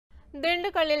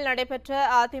திண்டுக்கல்லில் நடைபெற்ற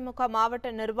அதிமுக மாவட்ட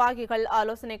நிர்வாகிகள்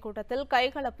ஆலோசனைக் கூட்டத்தில்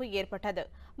கைகலப்பு ஏற்பட்டது.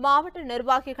 மாவட்ட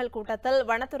நிர்வாகிகள் கூட்டத்தில்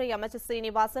வனத்துறை அமைச்சர்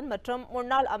சீனிவாசன் மற்றும்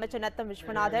முன்னாள் அமைச்சர் நத்தம்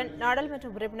விஸ்வநாதன், நாடாளுமன்ற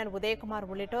உறுப்பினர் உதயகுமார்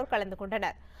உள்ளிட்டோர் கலந்து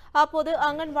கொண்டனர். அப்போது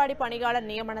அங்கன்வாடி பணியாளர்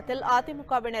நியமனத்தில்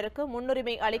அதிமுகவினருக்கு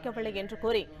முன்னுரிமை அளிக்கவில்லை என்று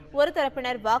கூறி ஒரு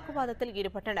தரப்பினர் வாக்குவாதத்தில்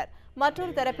ஈடுபட்டனர்.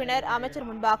 மற்றொரு தரப்பினர் அமைச்சர்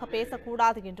முன்பாக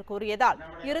பேசக்கூடாது என்று கூறியதால்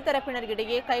இருதரப்பினர்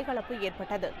இடையே கைகலப்பு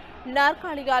ஏற்பட்டது.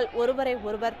 நாற்காலியால் ஒருவரை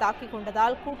ஒருவர் தாக்கிக்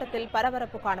கொண்டதால் கூட்டத்தில்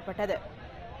பரபரப்பு காணப்பட்டது.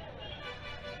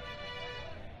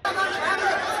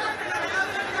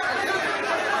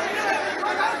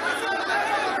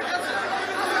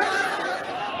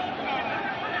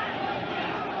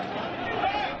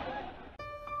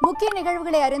 முக்கிய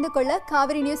நிகழ்வுகளை அறிந்து கொள்ள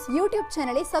காவிரி நியூஸ் யூடியூப்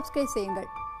சேனலை சப்ஸ்கிரைப் செய்யுங்கள்.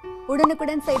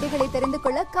 உடனுக்குடன் செய்திகளை தெரிந்து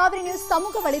கொள்ள காவிரி நியூஸ்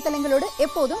சமூக வலைதளங்களோடு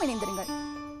எப்போதும் இணைந்திருங்கள்.